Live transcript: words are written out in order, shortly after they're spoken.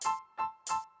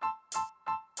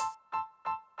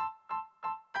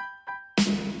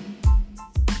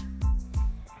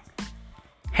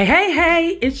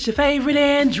Hey, it's your favorite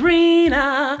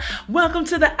Andrina. Welcome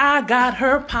to the I Got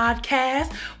Her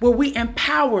podcast, where we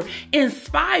empower,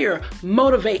 inspire,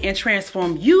 motivate, and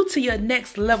transform you to your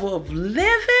next level of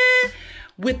living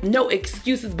with no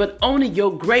excuses, but owning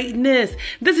your greatness.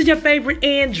 This is your favorite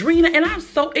Andrina, and I'm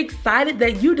so excited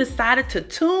that you decided to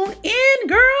tune in,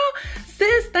 girl.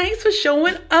 Sis, thanks for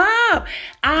showing up.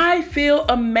 I feel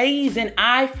amazing.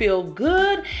 I feel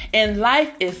good, and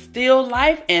life is still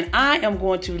life, and I am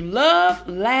going to love,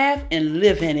 laugh, and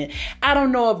live in it. I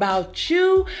don't know about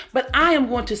you, but I am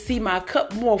going to see my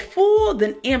cup more full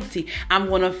than empty. I'm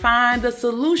going to find the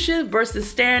solution versus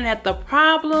staring at the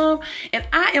problem, and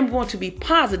I am going to be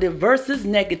positive versus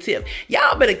negative.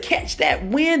 Y'all better catch that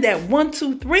win, that 1,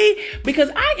 2, 3, because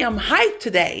I am hyped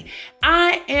today.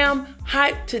 I am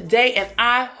hyped today, and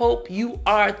I hope you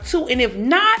are too. And if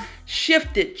not,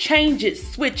 shift it, change it,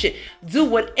 switch it, do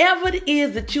whatever it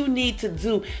is that you need to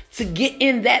do to get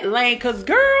in that lane. Because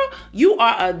girl, you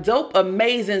are a dope,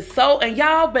 amazing soul, and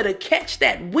y'all better catch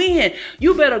that win.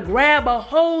 You better grab a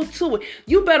hold to it.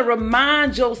 You better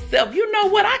remind yourself, you know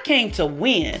what? I came to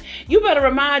win. You better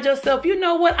remind yourself, you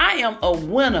know what? I am a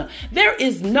winner. There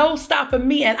is no stopping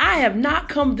me, and I have not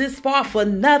come this far for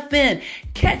nothing.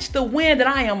 Catch the wind that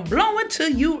I am blowing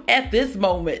to you at this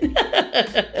moment.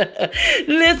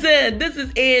 Listen, this is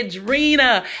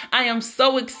Andrina. I am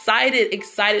so excited.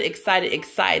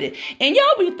 And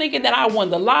y'all be thinking that I won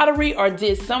the lottery or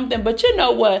did something, but you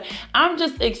know what? I'm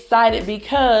just excited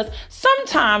because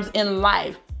sometimes in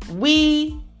life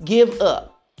we give up.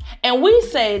 And we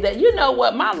say that, you know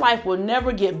what, my life will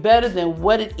never get better than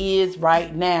what it is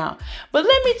right now. But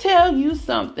let me tell you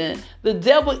something. The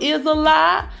devil is a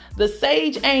lie. The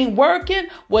sage ain't working.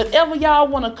 Whatever y'all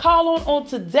want to call on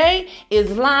today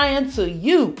is lying to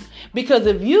you. Because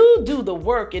if you do the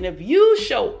work and if you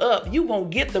show up, you going to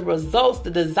get the results,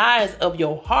 the desires of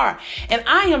your heart. And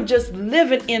I am just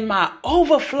living in my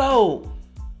overflow.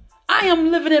 I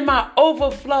am living in my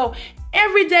overflow.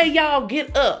 Every day y'all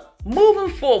get up.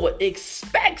 Moving forward,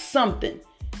 expect something.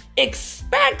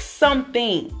 Expect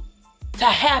something to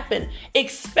happen.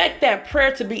 Expect that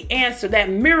prayer to be answered, that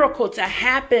miracle to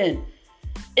happen.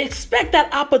 Expect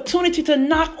that opportunity to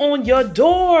knock on your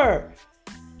door.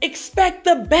 Expect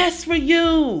the best for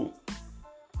you.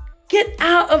 Get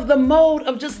out of the mode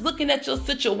of just looking at your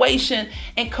situation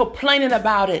and complaining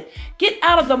about it. Get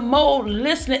out of the mode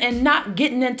listening and not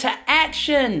getting into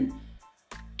action.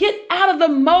 Get out of the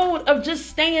mode of just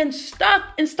staying stuck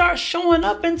and start showing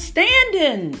up and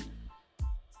standing.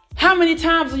 How many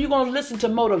times are you going to listen to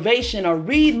motivation or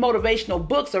read motivational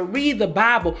books or read the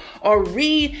Bible or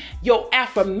read your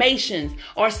affirmations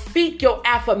or speak your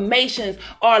affirmations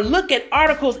or look at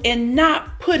articles and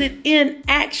not put it in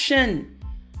action?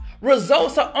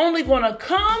 Results are only going to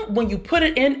come when you put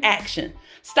it in action.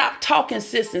 Stop talking,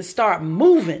 sis, and start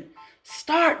moving.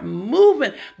 Start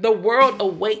moving. The world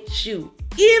awaits you.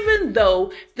 Even though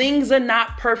things are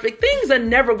not perfect, things are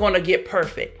never going to get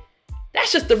perfect.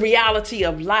 That's just the reality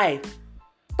of life.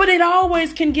 But it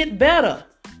always can get better.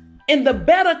 And the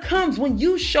better comes when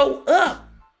you show up,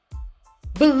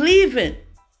 believing,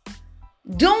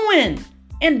 doing,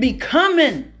 and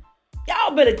becoming.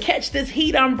 Y'all better catch this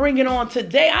heat I'm bringing on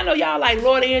today. I know y'all like,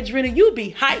 Lord Andrina, you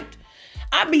be hyped.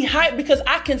 I be hyped because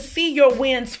I can see your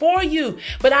wins for you,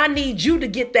 but I need you to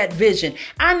get that vision.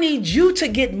 I need you to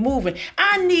get moving.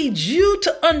 I need you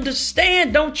to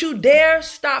understand. Don't you dare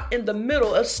stop in the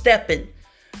middle of stepping.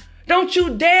 Don't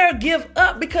you dare give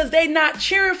up because they not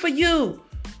cheering for you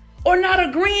or not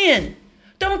agreeing.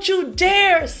 Don't you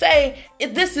dare say,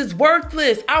 this is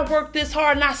worthless. I worked this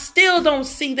hard and I still don't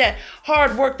see that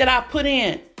hard work that I put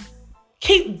in.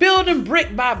 Keep building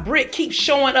brick by brick. Keep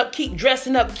showing up. Keep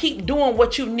dressing up. Keep doing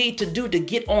what you need to do to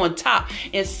get on top.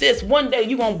 And sis, one day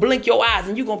you're going to blink your eyes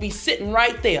and you're going to be sitting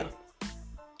right there.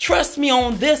 Trust me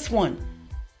on this one.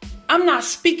 I'm not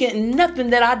speaking nothing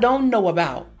that I don't know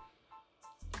about.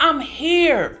 I'm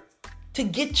here to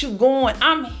get you going.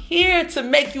 I'm here to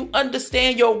make you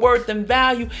understand your worth and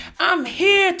value. I'm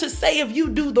here to say if you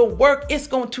do the work, it's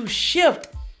going to shift.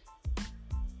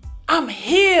 I'm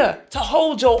here to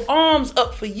hold your arms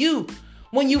up for you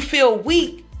when you feel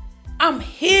weak. I'm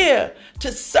here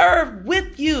to serve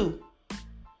with you.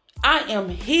 I am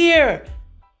here.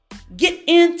 Get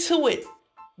into it.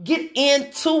 Get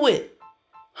into it.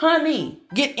 Honey,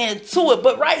 get into it.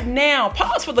 But right now,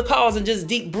 pause for the cause and just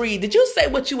deep breathe. Did you say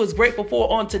what you was grateful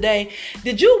for on today?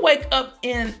 Did you wake up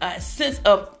in a sense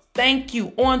of thank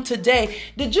you on today?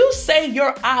 Did you say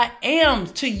your I am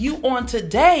to you on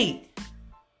today?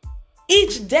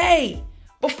 Each day,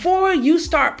 Before you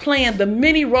start playing the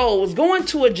many roles, going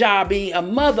to a job, being a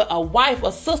mother, a wife,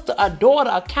 a sister, a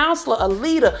daughter, a counselor, a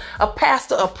leader, a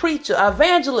pastor, a preacher, an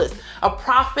evangelist, a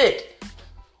prophet,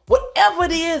 whatever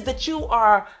it is that you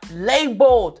are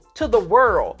labeled to the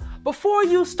world, before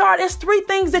you start, it's 3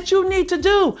 things that you need to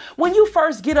do. When you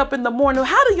first get up in the morning,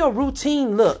 how do your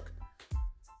routine look?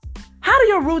 How do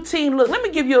your routine look? Let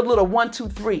me give you a little 1, 2,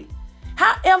 3.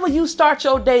 However you start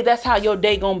your day, that's how your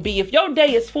day gonna be. If your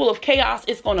day is full of chaos,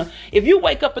 if you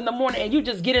wake up in the morning and you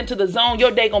just get into the zone,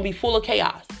 your day gonna be full of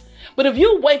chaos. But if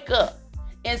you wake up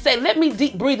and say, let me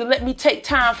deep breathe and let me take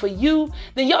time for you,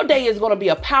 then your day is gonna be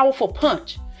a powerful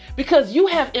punch. Because you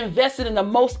have invested in the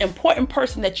most important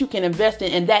person that you can invest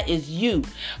in, and that is you.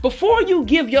 Before you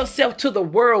give yourself to the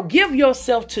world, give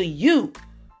yourself to you.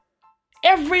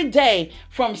 Every day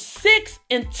from 6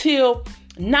 until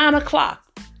 9 o'clock.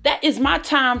 That is my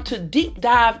time to deep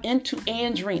dive into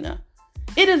Andrina.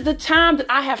 It is the time that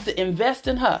I have to invest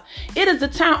in her. It is the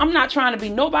time. I'm not trying to be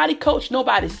nobody coach,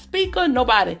 nobody speaker,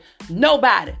 nobody.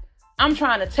 I'm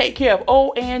trying to take care of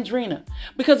old Andrina.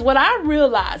 Because what I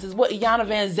realize is what Iyanla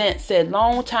Vanzant said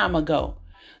long time ago.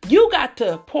 You got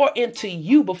to pour into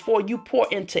you before you pour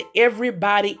into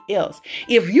everybody else.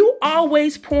 If you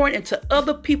always pouring into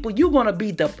other people, you're going to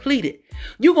be depleted.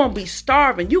 You're going to be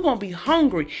starving. You're going to be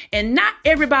hungry. And not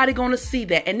everybody going to see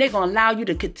that. And they're going to allow you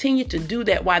to continue to do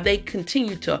that while they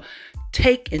continue to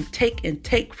take and take and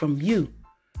take from you.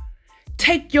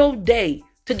 Take your day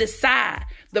to decide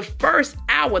the first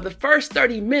hour, the first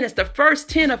 30 minutes, the first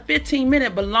 10 or 15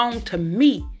 minutes belong to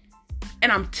me.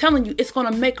 And I'm telling you, it's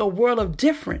going to make a world of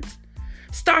difference.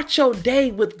 Start your day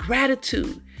with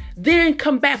gratitude. Then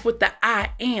come back with the I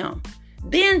am.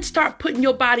 Then start putting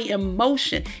your body in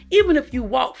motion, even if you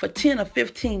walk for 10 or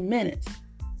 15 minutes.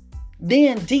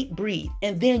 Then deep breathe,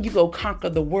 and then you go conquer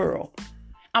the world.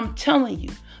 I'm telling you,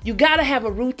 you got to have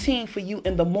a routine for you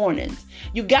in the mornings.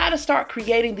 You got to start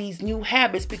creating these new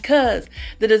habits because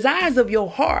the desires of your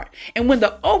heart and when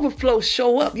the overflow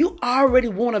show up, you already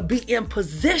want to be in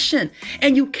position.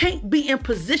 And you can't be in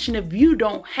position if you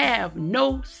don't have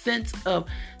no sense of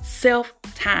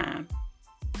self-time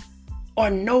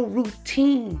or no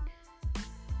routine.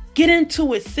 Get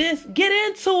into it, sis. Get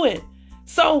into it.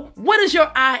 So what is your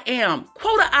I am?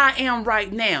 Quote a I am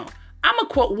right now. I'm going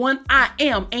to quote one. I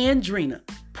am Andrina.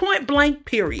 Point blank,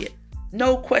 period.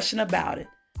 No question about it.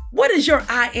 What is your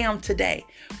I am today?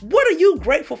 What are you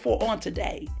grateful for on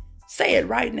today? Say it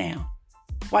right now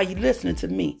while you're listening to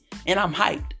me and I'm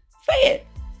hyped. Say it.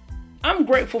 I'm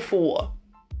grateful for.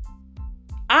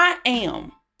 I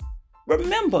am.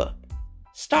 Remember,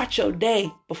 start your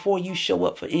day before you show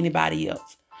up for anybody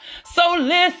else. So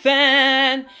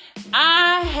listen,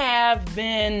 I have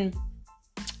been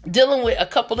dealing with a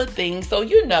couple of things. So,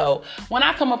 when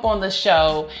I come up on the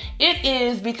show, it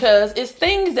is because it's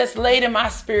things that's laid in my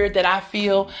spirit that I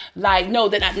feel like,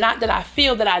 not that I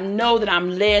feel, that I know that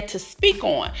I'm led to speak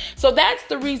on. So that's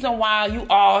the reason why you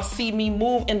all see me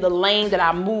move in the lane that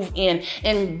I move in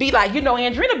and be like,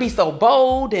 Andrina be so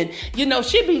bold and,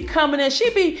 she be coming in,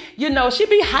 she be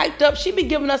hyped up. She be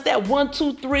giving us that 1,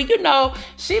 2, 3,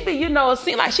 she be, it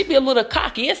seems like she be a little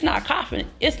cocky. It's not confident.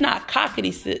 It's not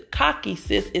cocky,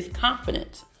 sis. It's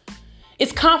confidence.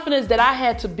 It's confidence that I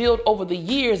had to build over the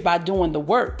years by doing the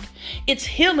work. It's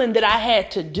healing that I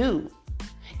had to do.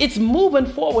 It's moving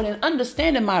forward and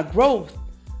understanding my growth,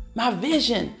 my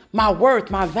vision, my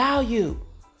worth, my value.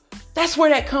 That's where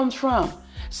that comes from.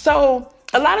 So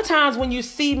a lot of times when you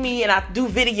see me and I do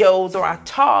videos or I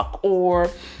talk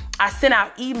or I send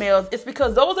out emails, it's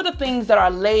because those are the things that are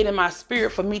laid in my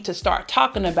spirit for me to start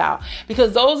talking about,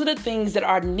 because those are the things that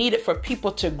are needed for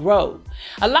people to grow.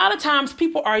 A lot of times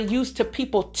people are used to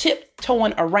people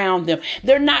tiptoeing around them.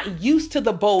 They're not used to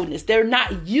the boldness. They're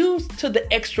not used to the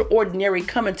extraordinary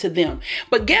coming to them.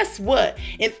 But guess what?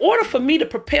 In order for me to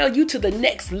propel you to the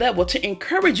next level, to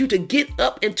encourage you to get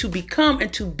up and to become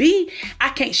and to be, I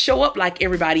can't show up like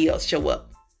everybody else show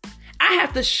up. I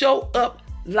have to show up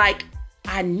like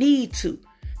I need to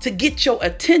get your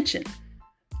attention.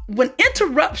 When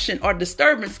interruption or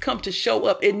disturbance come to show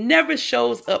up, it never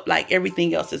shows up like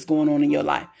everything else that's going on in your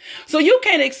life. So you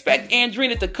can't expect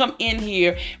Andrina to come in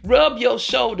here, rub your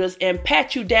shoulders and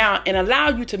pat you down and allow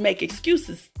you to make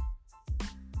excuses.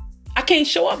 I can't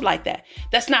show up like that.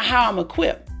 That's not how I'm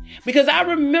equipped. Because I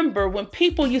remember when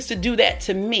people used to do that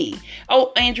to me.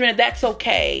 Oh, Andrina, that's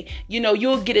okay.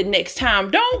 You'll get it next time.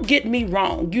 Don't get me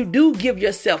wrong. You do give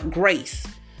yourself grace.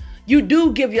 You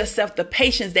do give yourself the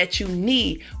patience that you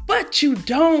need. But you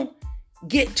don't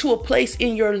get to a place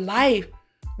in your life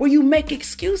where you make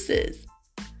excuses.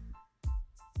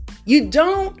 You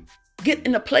don't get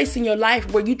in a place in your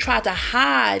life where you try to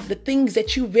hide the things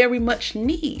that you very much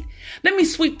need. Let me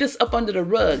sweep this up under the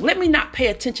rug. Let me not pay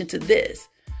attention to this.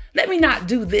 Let me not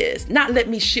do this. Not let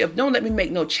me shift. Don't let me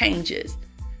make no changes.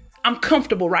 I'm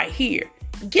comfortable right here.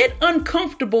 Get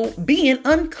uncomfortable being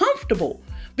uncomfortable,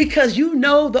 because you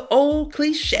know the old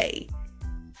cliche.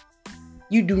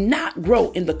 You do not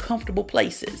grow in the comfortable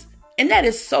places. And that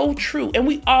is so true. And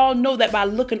we all know that by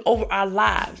looking over our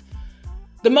lives.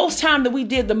 The most time that we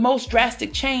did the most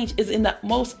drastic change is in the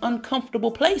most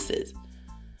uncomfortable places.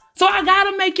 So I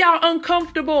gotta make y'all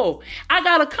uncomfortable. I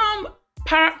gotta come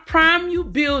prime you,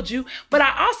 build you, but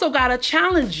I also gotta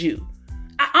challenge you.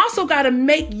 I also gotta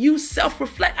make you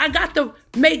self-reflect. I got to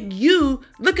make you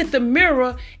look at the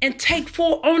mirror and take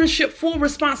full ownership, full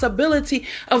responsibility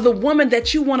of the woman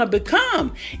that you want to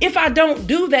become. If I don't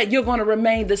do that, you're going to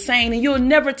remain the same and you'll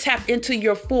never tap into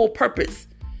your full purpose.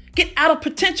 Get out of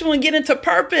potential and get into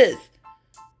purpose.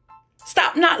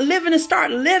 Stop not living and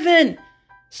start living.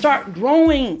 Start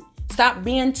growing. Stop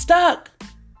being stuck.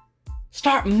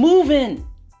 Start moving.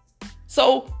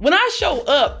 So when I show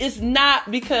up, it's not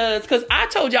because I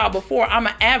told y'all before, I'm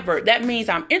an ambivert. That means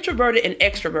I'm introverted and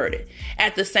extroverted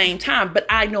at the same time, but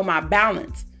I know my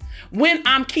balance. When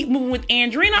I'm keep moving with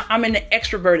Andrina, I'm in the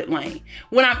extroverted lane.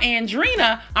 When I'm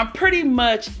Andrina, I'm pretty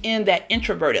much in that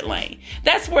introverted lane.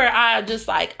 That's where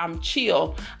I'm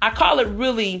chill. I call it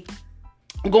really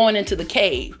going into the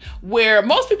cave, where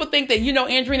most people think that,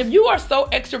 Andrina, you are so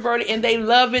extroverted and they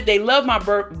love it. They love my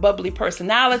bubbly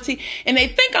personality and they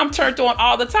think I'm turned on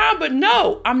all the time, but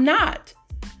no, I'm not.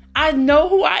 I know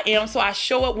who I am, so I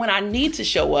show up when I need to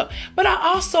show up, but I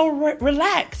also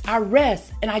relax, I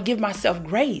rest, and I give myself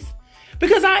grace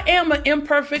because I am an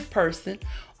imperfect person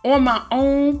on my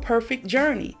own perfect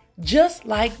journey, just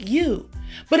like you.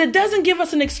 But it doesn't give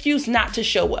us an excuse not to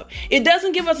show up. It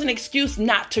doesn't give us an excuse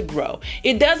not to grow.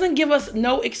 It doesn't give us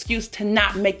no excuse to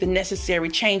not make the necessary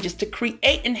changes to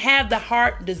create and have the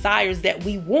heart desires that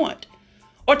we want,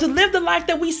 or to live the life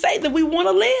that we say that we want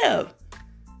to live.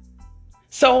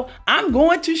 So I'm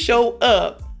going to show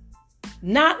up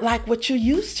not like what you're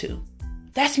used to.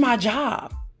 That's my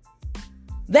job.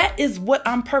 That is what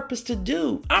I'm purposed to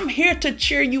do. I'm here to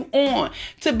cheer you on,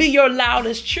 to be your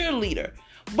loudest cheerleader.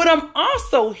 But I'm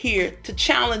also here to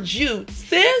challenge you.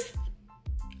 Sis,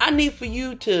 I need for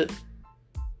you to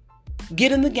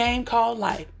get in the game called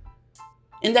life.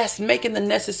 And that's making the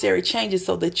necessary changes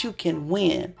so that you can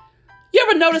win. You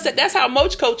ever notice that that's how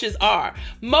most coaches are?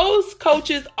 Most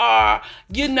coaches are,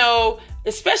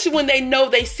 especially when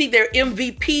they see their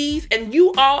MVPs, and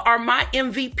you all are my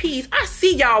MVPs. I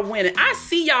see y'all winning. I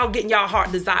see y'all getting y'all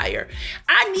heart desire.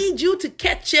 I need you to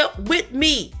catch up with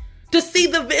me. To see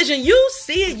the vision. You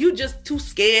see it. You just too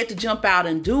scared to jump out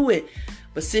and do it.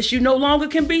 But since you no longer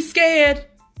can be scared,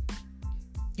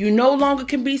 you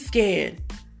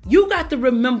got to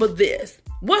remember this.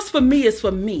 What's for me is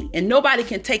for me, and nobody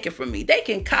can take it from me. They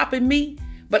can copy me,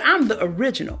 but I'm the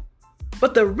original.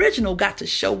 But the original got to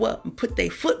show up and put their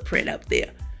footprint up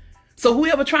there. So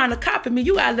whoever trying to copy me,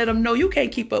 you got to let them know you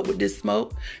can't keep up with this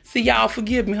smoke. See, y'all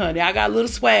forgive me, honey. I got a little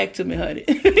swag to me, honey.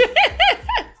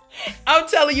 I'm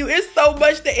telling you, it's so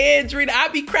much to Andrina. I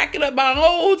be cracking up my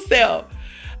own self.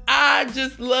 I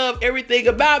just love everything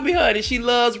about me, honey. She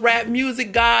loves rap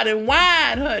music, God, and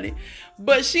wine, honey.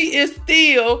 But she is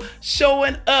still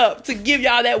showing up to give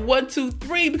y'all that 1, 2,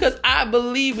 3 because I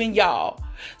believe in y'all.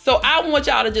 So I want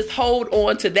y'all to just hold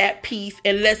on to that piece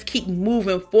and let's keep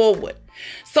moving forward.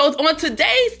 So on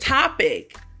today's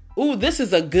topic, this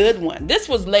is a good one. This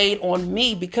was laid on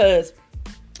me because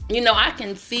I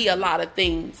can see a lot of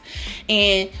things,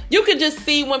 and you can just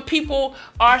see when people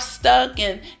are stuck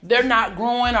and they're not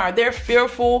growing or they're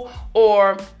fearful,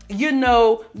 or,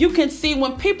 you can see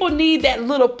when people need that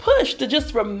little push to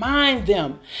just remind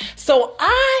them. So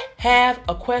I have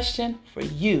a question for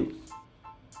you.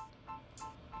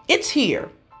 It's here.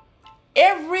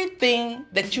 Everything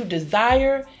that you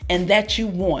desire and that you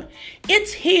want,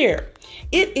 it's here.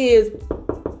 It is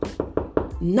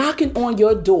knocking on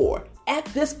your door. At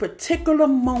this particular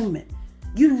moment,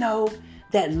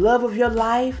 that love of your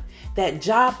life, that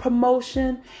job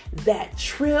promotion, that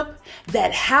trip,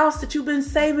 that house that you've been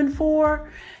saving for,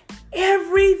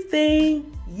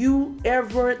 everything you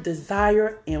ever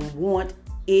desire and want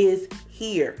is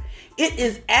here. It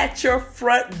is at your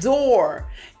front door.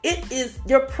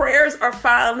 Your prayers are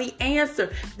finally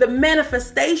answered. The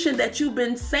manifestation that you've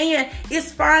been saying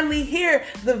is finally here.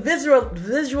 The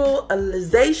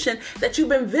visualization that you've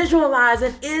been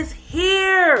visualizing is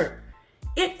here.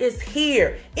 It is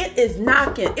here. It is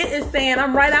knocking. It is saying,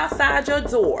 I'm right outside your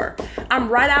door. I'm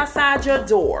right outside your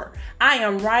door. I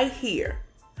am right here.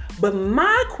 But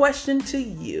my question to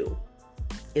you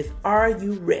is, are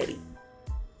you ready?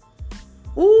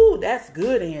 Ooh, that's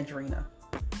good, Andrina.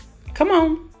 Come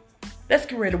on. Let's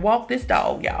get ready to walk this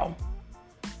dog, y'all.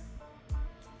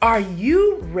 Are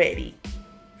you ready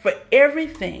for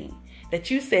everything that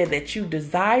you said that you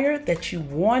desired, that you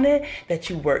wanted,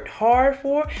 that you worked hard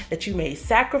for, that you made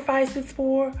sacrifices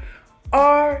for?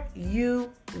 Are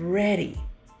you ready?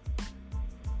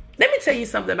 Let me tell you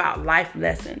something about life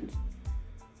lessons.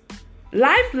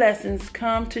 Life lessons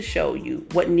come to show you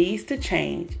what needs to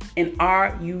change, and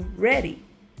are you ready?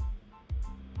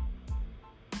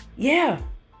 Yeah.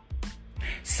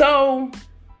 So,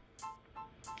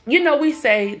 we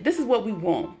say, this is what we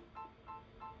want.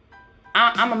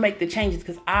 I'm going to make the changes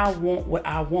because I want what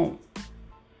I want.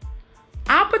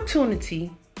 Opportunity,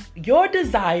 your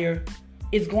desire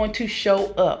is going to show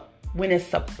up when it's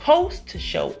supposed to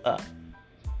show up.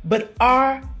 But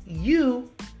are you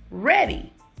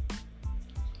ready?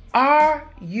 Are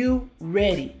you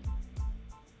ready?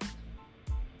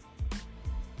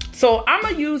 So I'm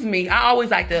going to use me. I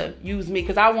always like to use me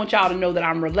because I want y'all to know that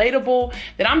I'm relatable,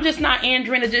 that I'm just not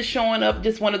Andrina just showing up,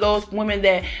 just one of those women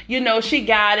that, she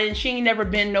got it and she ain't never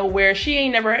been nowhere. She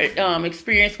ain't never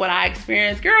experienced what I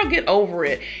experienced. Girl, get over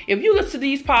it. If you listen to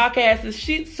these podcasts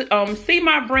and see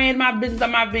my brand, my business,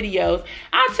 and my videos,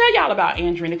 I'll tell y'all about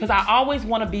Andrina because I always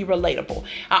want to be relatable.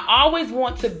 I always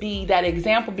want to be that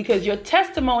example because your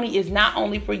testimony is not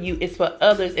only for you, it's for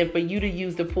others and for you to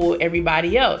use to pull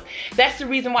everybody else. That's the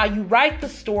reason why you write the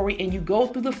story and you go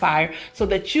through the fire so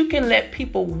that you can let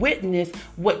people witness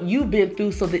what you've been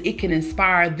through so that it can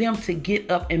inspire them to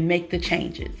get up and make the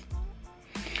changes.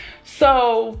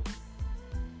 So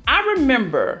I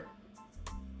remember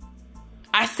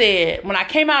I said when I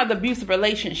came out of the abusive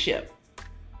relationship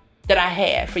that I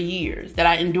had for years, that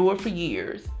I endured for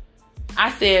years,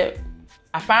 I said,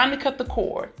 I finally cut the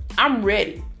cord. I'm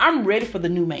ready. I'm ready for the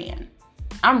new man.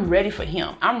 I'm ready for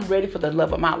him. I'm ready for the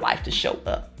love of my life to show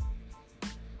up.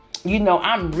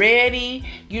 I'm ready.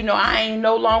 I ain't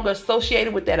no longer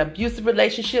associated with that abusive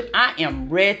relationship. I am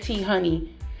ready,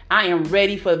 honey. I am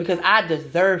ready for it because I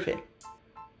deserve it.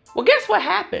 Well, guess what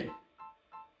happened?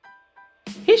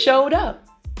 He showed up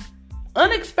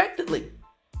unexpectedly.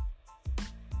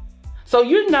 So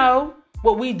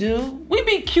what we do? We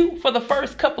be cute for the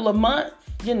first couple of months,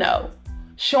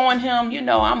 showing him,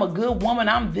 I'm a good woman.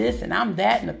 I'm this and I'm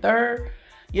that and the third.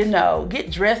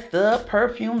 Get dressed up,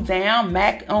 perfume down,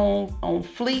 MAC on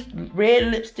fleek,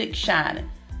 red lipstick shining.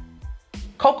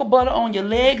 Cocoa butter on your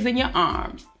legs and your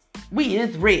arms. We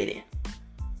is ready.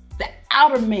 The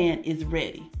outer man is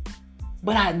ready.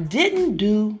 But I didn't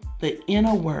do the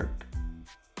inner work.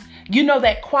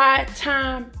 That quiet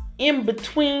time, in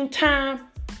between time,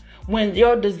 when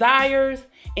your desires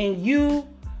and you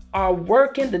are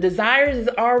working, the desires is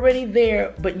already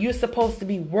there, but you're supposed to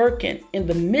be working in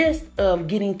the midst of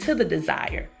getting to the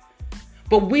desire.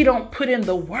 But we don't put in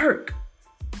the work.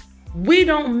 We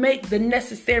don't make the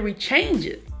necessary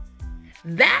changes.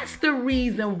 That's the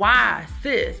reason why,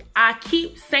 sis, I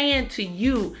keep saying to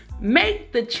you,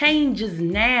 make the changes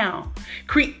now.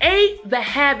 Create the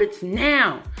habits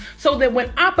now. So that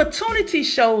when opportunity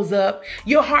shows up,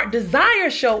 your heart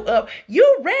desire show up,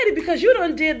 you're ready because you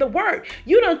done did the work.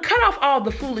 You done cut off all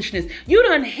the foolishness. You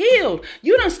done healed.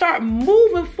 You done start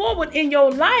moving forward in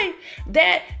your life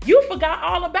that you forgot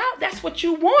all about. That's what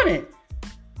you wanted.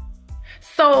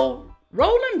 So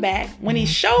rolling back, when he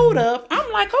showed up,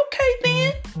 I'm like, okay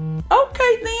then.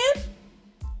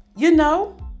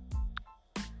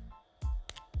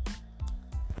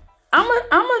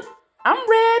 I'm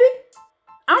ready.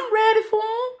 I'm ready for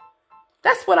him.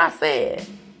 That's what I said.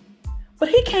 But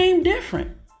he came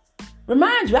different.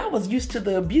 Remind you, I was used to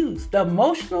the abuse, the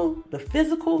emotional, the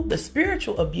physical, the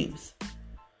spiritual abuse.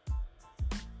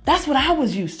 That's what I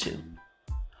was used to.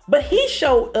 But he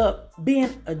showed up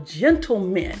being a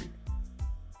gentleman.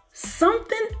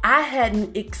 Something I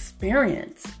hadn't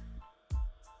experienced.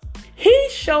 He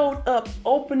showed up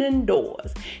opening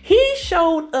doors. He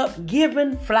showed up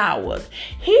giving flowers.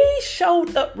 He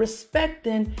showed up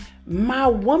respecting my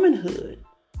womanhood.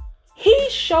 He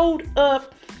showed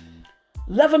up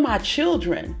loving my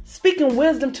children, speaking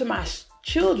wisdom to my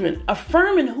children,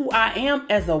 affirming who I am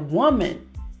as a woman.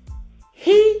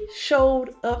 He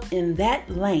showed up in that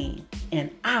lane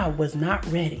and I was not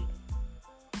ready.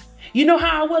 You know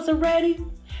how I wasn't ready?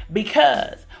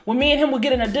 Because when me and him would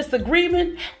get in a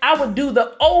disagreement, I would do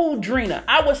the old Drina.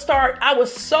 I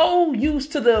was so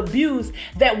used to the abuse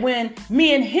that when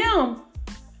me and him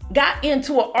got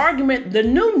into an argument, the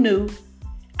new,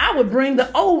 I would bring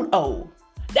the old.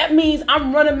 That means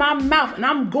I'm running my mouth and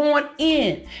I'm going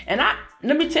in. And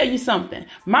let me tell you something.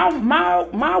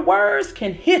 My words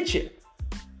can hit you.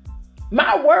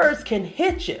 My words can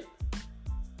hit you.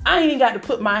 I ain't got to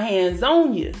put my hands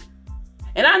on you.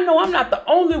 And I know I'm not the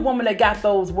only woman that got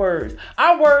those words.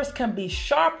 Our words can be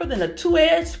sharper than a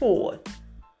two-edged sword.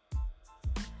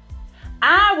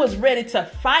 I was ready to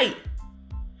fight.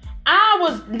 I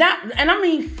was not, and I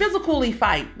mean physically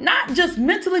fight, not just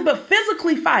mentally, but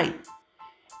physically fight.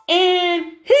 And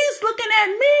he's looking at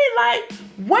me like,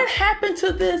 what happened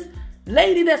to this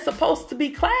lady that's supposed to be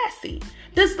classy?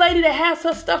 This lady that has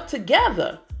her stuff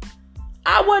together.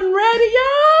 I wasn't ready,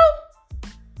 y'all.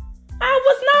 I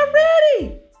was not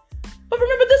ready. But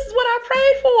remember, this is what I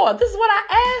prayed for. This is what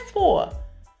I asked for.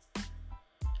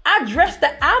 I dressed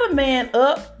the outer man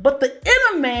up, but the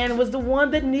inner man was the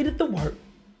one that needed the work.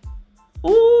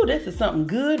 Ooh, this is something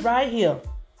good right here.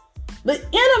 The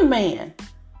inner man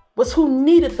was who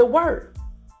needed the work.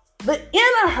 The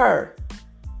inner her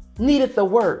needed the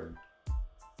work.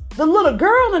 The little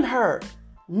girl in her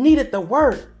needed the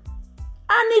work.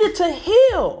 I needed to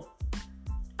heal.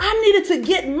 I needed to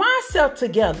get myself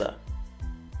together.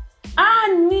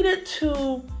 I needed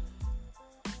to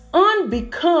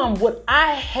unbecome what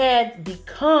I had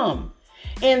become.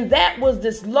 And that was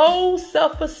this low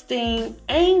self-esteem,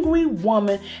 angry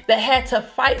woman that had to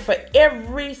fight for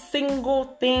every single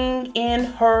thing in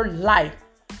her life.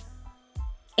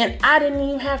 And I didn't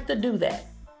even have to do that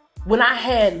when I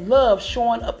had love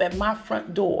showing up at my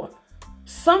front door.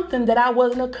 Something that I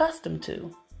wasn't accustomed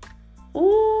to.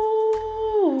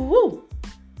 Ooh,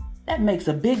 that makes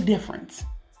a big difference.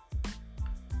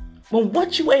 When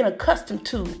what you ain't accustomed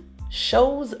to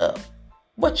shows up,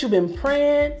 what you've been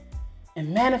praying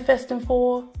and manifesting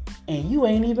for, and you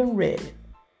ain't even ready.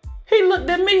 He looked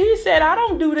at me, he said, I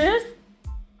don't do this.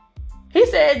 He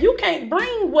said, you can't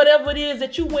bring whatever it is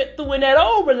that you went through in that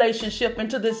old relationship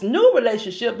into this new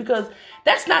relationship, because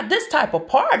that's not this type of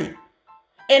party.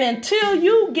 And until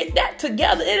you get that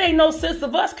together, it ain't no sense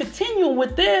of us continuing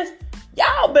with this.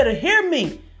 Y'all better hear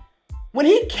me. When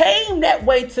he came that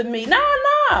way to me,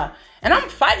 nah. And I'm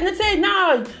fighting to say,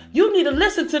 nah, you need to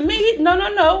listen to me.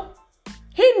 No.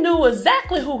 He knew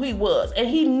exactly who he was, and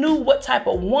he knew what type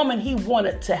of woman he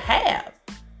wanted to have.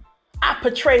 I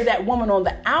portray that woman on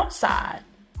the outside,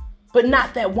 but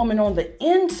not that woman on the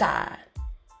inside.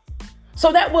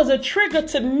 So that was a trigger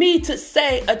to me to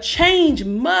say a change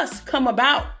must come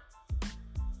about.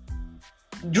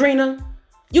 Drina,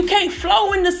 you can't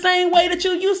flow in the same way that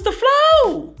you used to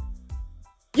flow.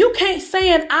 You can't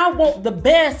saying I want the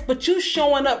best, but you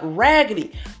showing up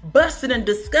raggedy, busted and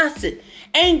disgusted,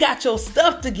 ain't got your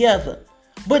stuff together,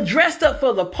 but dressed up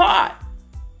for the part.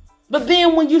 But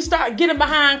then when you start getting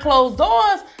behind closed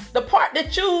doors, the part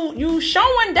that you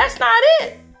showing, that's not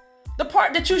it. The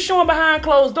part that you showing behind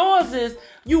closed doors is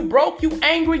you broke, you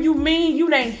angry, you mean,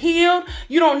 you ain't healed.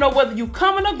 You don't know whether you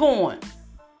coming or going.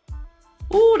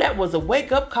 Ooh, that was a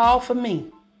wake-up call for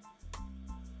me.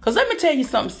 Because let me tell you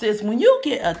something, sis. When you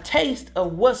get a taste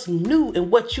of what's new and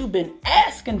what you've been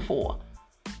asking for,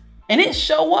 and it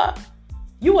show up,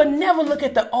 you will never look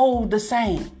at the old the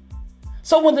same.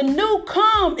 So when the new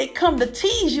come, it come to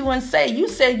tease you and say, you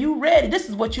said you ready. This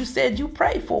is what you said you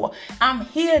prayed for. I'm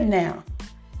here now.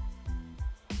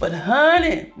 But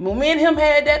honey, when me and him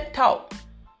had that talk,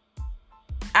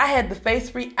 I had to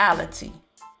face reality.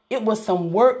 It was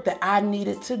some work that I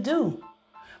needed to do.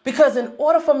 Because in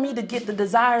order for me to get the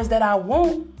desires that I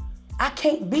want, I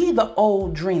can't be the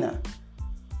old Drina.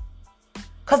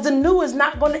 Because the new is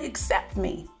not going to accept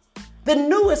me. The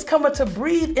new is coming to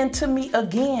breathe into me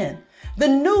again. The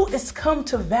new is come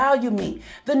to value me.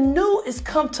 The new is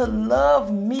come to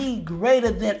love me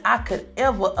greater than I could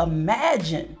ever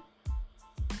imagine.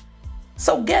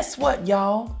 So guess what,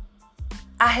 y'all?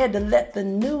 I had to let the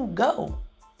new go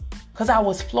because I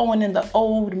was flowing in the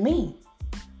old me.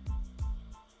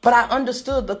 But I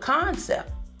understood the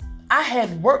concept. I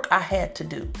had work I had to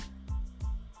do.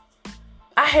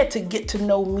 I had to get to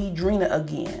know me, Drina,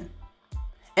 again.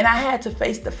 And I had to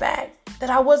face the fact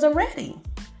that I wasn't ready.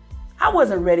 I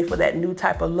wasn't ready for that new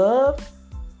type of love.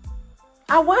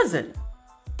 I wasn't.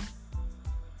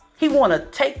 He want to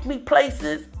take me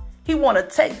places. He want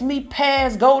to take me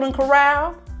past Golden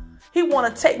Corral. He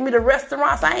want to take me to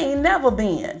restaurants I ain't never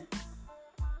been.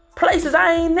 Places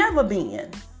I ain't never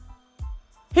been.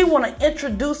 He want to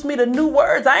introduce me to new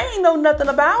words I ain't know nothing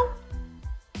about.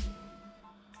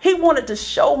 He wanted to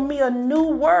show me a new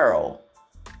world.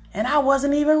 And I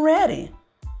wasn't even ready.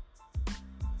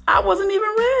 I wasn't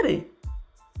even ready.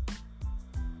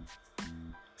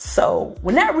 So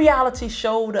when that reality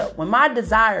showed up, when my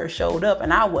desire showed up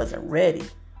and I wasn't ready,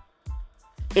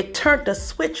 it turned a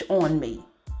switch on me.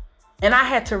 And I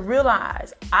had to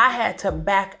realize I had to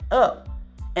back up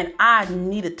and I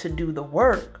needed to do the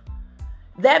work.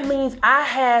 That means I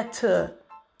had to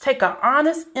take an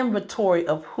honest inventory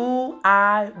of who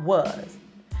I was.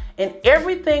 And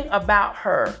everything about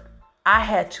her, I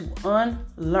had to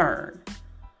unlearn.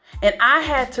 And I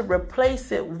had to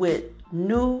replace it with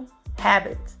new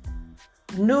habits,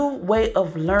 new way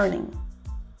of learning,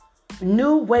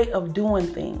 new way of doing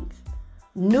things,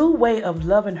 new way of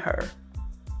loving her,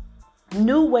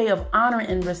 new way of honoring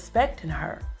and respecting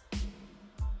her.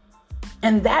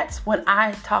 And that's when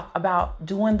I talk about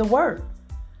doing the work.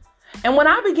 And when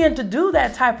I began to do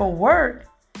that type of work,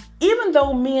 even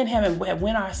though me and him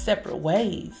went our separate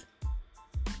ways,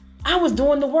 I was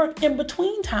doing the work in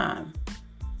between time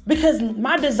because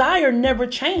my desire never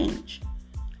changed.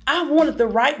 I wanted the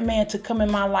right man to come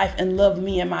in my life and love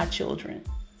me and my children.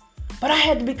 But I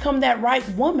had to become that right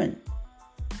woman.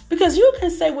 Because you can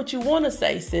say what you want to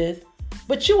say, sis,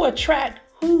 but you attract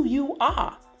who you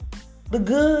are. The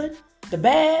good, the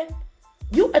bad,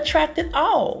 you attract it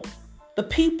all. The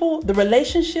people, the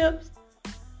relationships,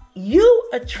 you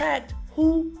attract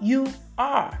who you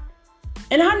are.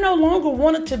 And I no longer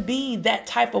wanted to be that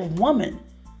type of woman.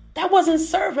 That wasn't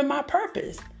serving my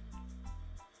purpose.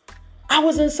 I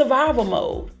was in survival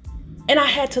mode and I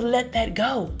had to let that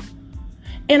go.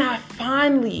 And I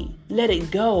finally let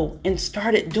it go and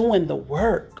started doing the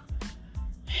work.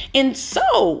 And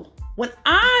so when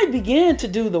I began to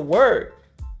do the work,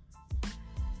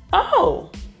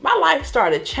 my life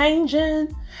started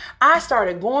changing. I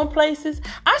started going places.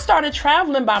 I started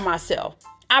traveling by myself.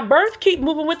 I birthed Keep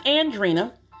Moving with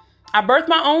Andrina. I birthed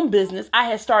my own business. I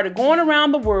had started going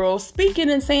around the world, speaking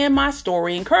and saying my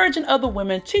story, encouraging other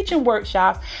women, teaching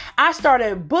workshops. I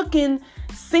started booking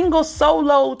single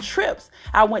solo trips.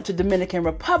 I went to Dominican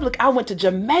Republic. I went to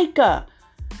Jamaica.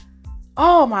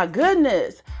 Oh my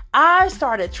goodness. I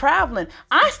started traveling.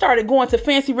 I started going to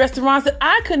fancy restaurants that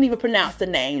I couldn't even pronounce the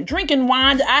name. Drinking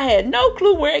wine that I had no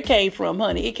clue where it came from,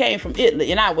 honey. It came from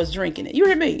Italy and I was drinking it. You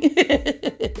hear me?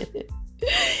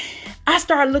 I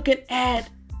started looking at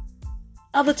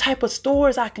other type of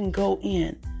stores I can go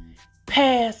in.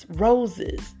 Past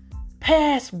Roses.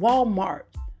 Past Walmart.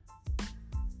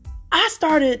 I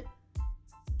started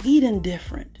eating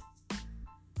different.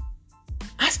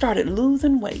 I started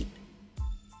losing weight.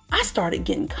 I started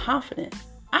getting confident.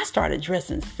 I started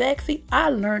dressing sexy. I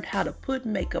learned how to put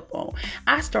makeup on.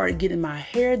 I started getting my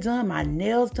hair done, my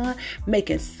nails done,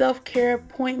 making self-care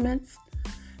appointments.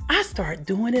 I started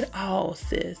doing it all,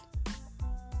 sis.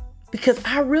 Because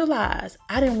I realized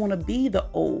I didn't want to be the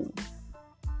old.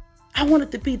 I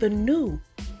wanted to be the new.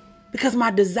 Because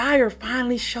my desire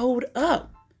finally showed up.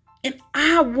 And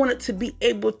I wanted to be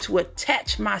able to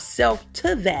attach myself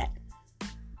to that.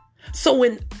 So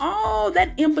in all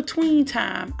that in-between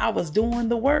time I was doing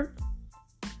the work,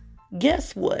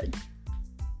 guess what?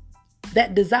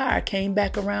 That desire came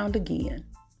back around again.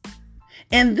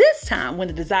 And this time when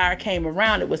the desire came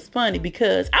around, it was funny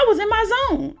because I was in my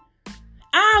zone.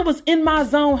 I was in my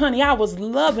zone, honey. I was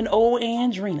loving old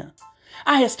Andrina.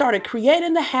 I had started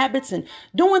creating the habits and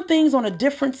doing things on a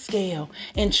different scale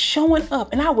and showing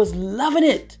up. And I was loving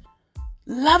it.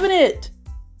 Loving it.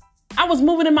 I was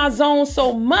moving in my zone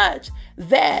so much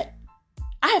that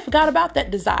I had forgot about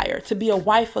that desire to be a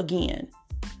wife again,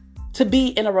 to be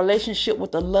in a relationship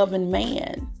with a loving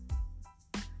man.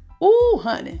 Ooh,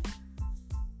 honey.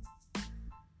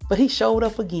 But he showed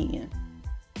up again.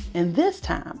 And this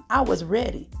time I was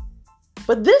ready.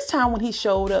 But this time when he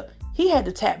showed up, he had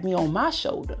to tap me on my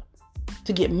shoulder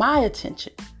to get my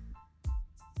attention.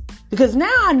 Because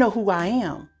now I know who I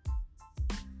am.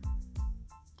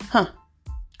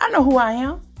 I know who I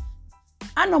am.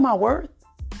 I know my worth.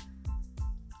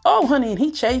 Oh, honey, and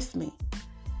he chased me.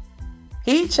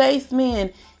 He chased me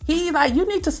and he like, you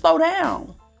need to slow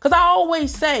down. Because I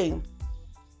always say,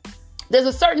 there's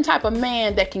a certain type of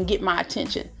man that can get my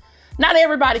attention. Not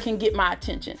everybody can get my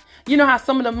attention. You know how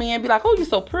some of the men be like, oh, you're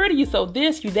so pretty, you so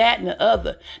this, you that, and the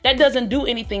other. That doesn't do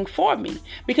anything for me.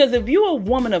 Because if you're a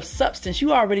woman of substance,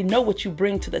 you already know what you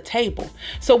bring to the table.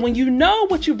 So when you know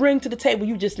what you bring to the table,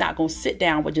 you're just not going to sit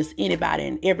down with just anybody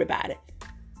and everybody.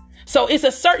 So it's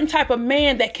a certain type of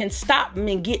man that can stop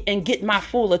me and get my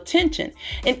full attention.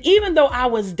 And even though I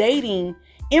was dating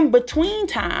in between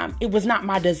time, it was not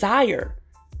my desire.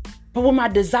 But when my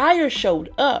desire showed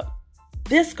up,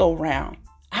 this go round,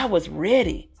 I was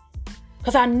ready.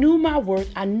 Because I knew my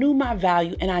worth, I knew my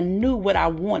value, and I knew what I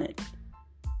wanted.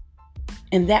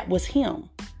 And that was him.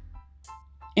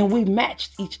 And we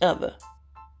matched each other.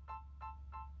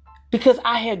 Because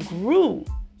I had grew,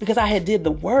 because I had did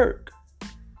the work.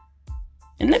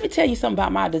 And let me tell you something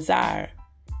about my desire.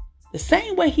 The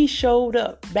same way he showed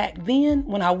up back then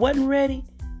when I wasn't ready,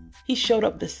 he showed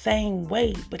up the same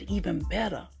way, but even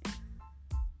better.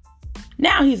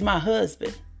 Now he's my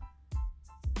husband,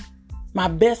 my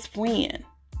best friend,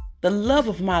 the love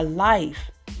of my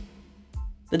life,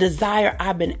 the desire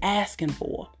I've been asking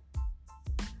for.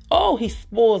 Oh, he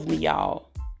spoils me, y'all.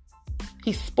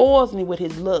 He spoils me with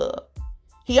his love.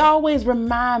 He always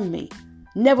reminds me,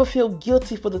 never feel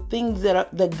guilty for the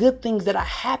good things that are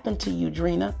happened to you,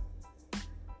 Drina.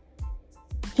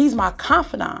 He's my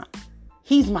confidant.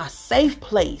 He's my safe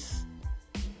place.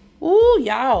 Ooh,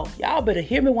 y'all better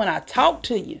hear me when I talk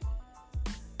to you.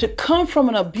 To come from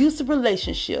an abusive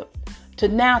relationship to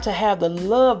now to have the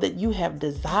love that you have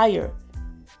desired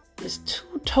is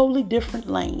two totally different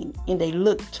lanes, and they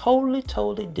look totally,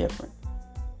 totally different.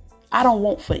 I don't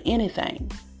want for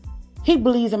anything. He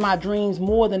believes in my dreams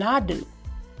more than I do.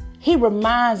 He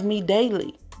reminds me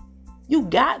daily, you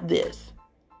got this.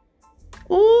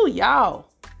 Ooh, y'all.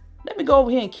 Let me go over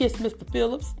here and kiss Mr.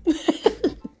 Phillips.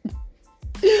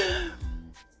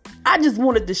 I just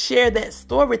wanted to share that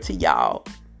story to y'all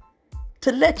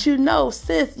to let you know,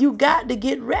 sis, you got to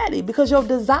get ready because your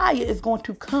desire is going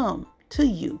to come to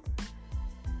you.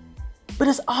 But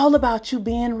it's all about you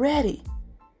being ready.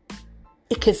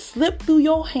 It can slip through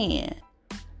your hand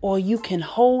or you can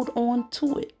hold on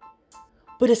to it.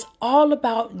 But it's all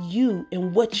about you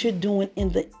and what you're doing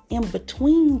in the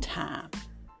in-between time.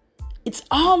 It's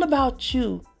all about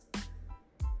you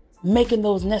making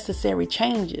those necessary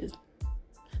changes.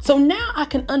 So now I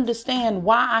can understand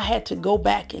why I had to go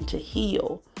back and to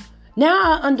heal.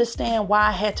 Now I understand why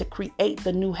I had to create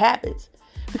the new habits.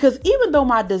 Because even though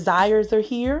my desires are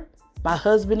here, my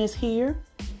husband is here,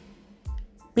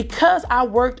 because I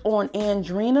worked on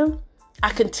Andrina, I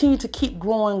continue to keep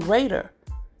growing greater.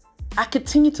 I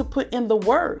continue to put in the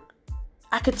work.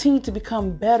 I continue to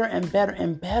become better and better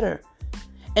and better.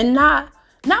 And not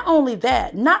only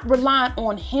that, not relying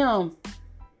on him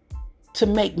to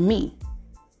make me.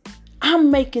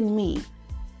 I'm making me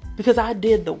because I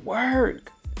did the work.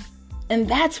 And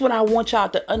that's what I want y'all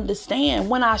to understand.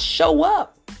 When I show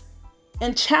up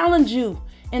and challenge you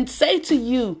and say to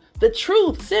you the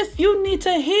truth, sis, you need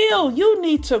to heal. You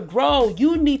need to grow.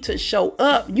 You need to show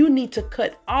up. You need to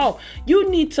cut off. You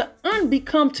need to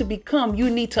unbecome to become. You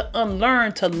need to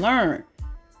unlearn to learn.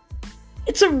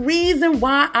 It's a reason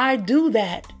why I do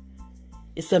that.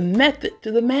 It's a method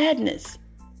to the madness.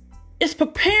 It's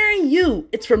preparing you.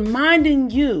 It's reminding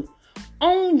you.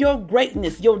 Own your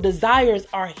greatness. Your desires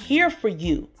are here for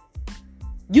you.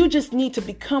 You just need to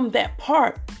become that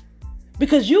part.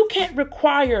 Because you can't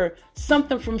require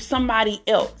something from somebody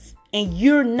else and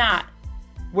you're not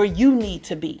where you need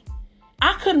to be.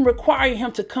 I couldn't require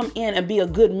him to come in and be a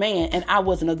good man and I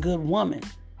wasn't a good woman.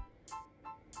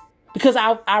 Because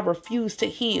I refused to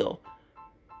heal.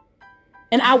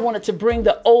 And I wanted to bring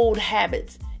the old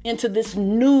habits into this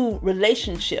new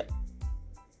relationship.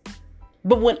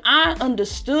 But when I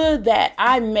understood that,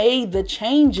 I made the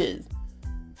changes.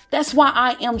 That's why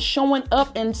I am showing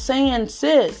up and saying,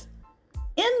 sis,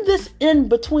 in this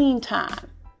in-between time,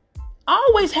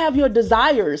 always have your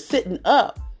desires sitting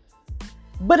up.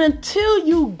 But until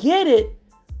you get it,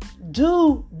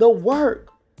 do the work.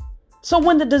 So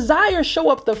when the desires show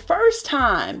up the first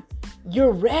time,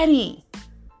 you're ready.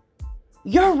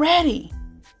 You're ready.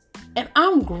 And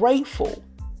I'm grateful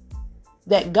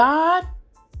that God,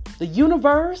 the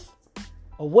universe,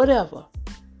 or whatever,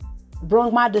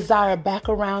 brought my desire back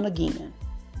around again.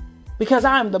 Because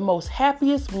I am the most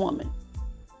happiest woman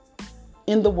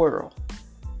in the world.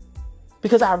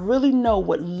 Because I really know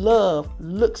what love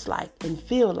looks like and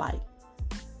feel like.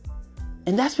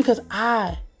 And that's because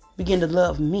I begin to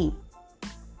love me.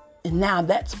 And now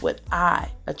that's what I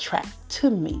attract to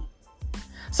me.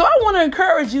 So I want to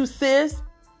encourage you, sis.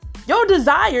 Your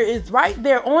desire is right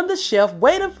there on the shelf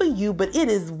waiting for you, but it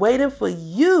is waiting for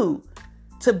you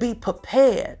to be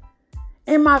prepared.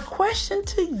 And my question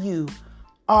to you,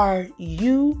 are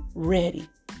you ready?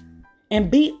 And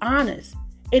be honest.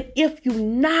 And if you're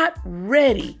not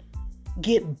ready,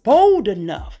 get bold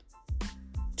enough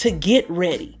to get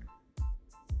ready.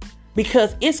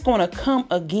 Because it's going to come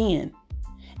again.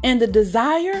 And the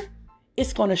desire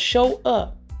is going to show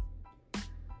up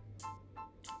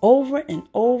over and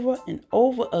over and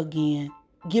over again,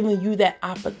 giving you that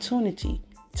opportunity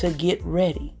to get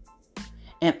ready.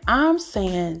 And I'm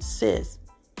saying, sis,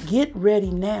 get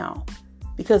ready now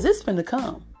because it's finna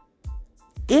come.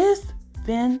 It's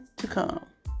finna come.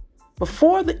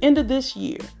 Before the end of this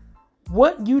year,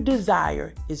 what you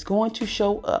desire is going to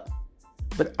show up.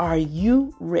 But are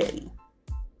you ready?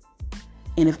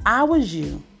 And if I was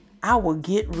you, I would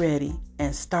get ready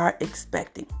and start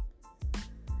expecting.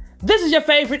 This is your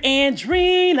favorite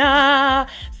Andrina.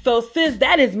 So, sis,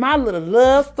 that is my little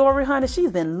love story, honey.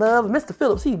 She's in love. Mr.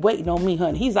 Phillips, he's waiting on me,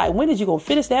 honey. He's like, when is you going to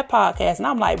finish that podcast? And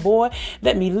I'm like, boy,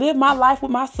 let me live my life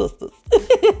with my sisters.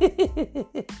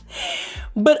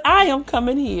 But I am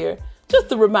coming here just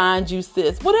to remind you,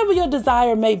 sis, whatever your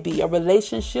desire may be, a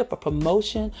relationship, a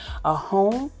promotion, a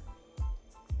home,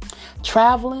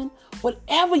 traveling,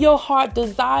 whatever your heart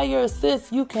desires,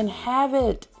 sis, you can have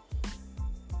it.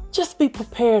 Just be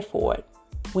prepared for it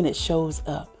when it shows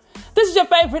up. This is your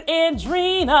favorite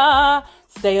Andrina.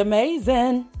 Stay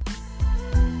amazing.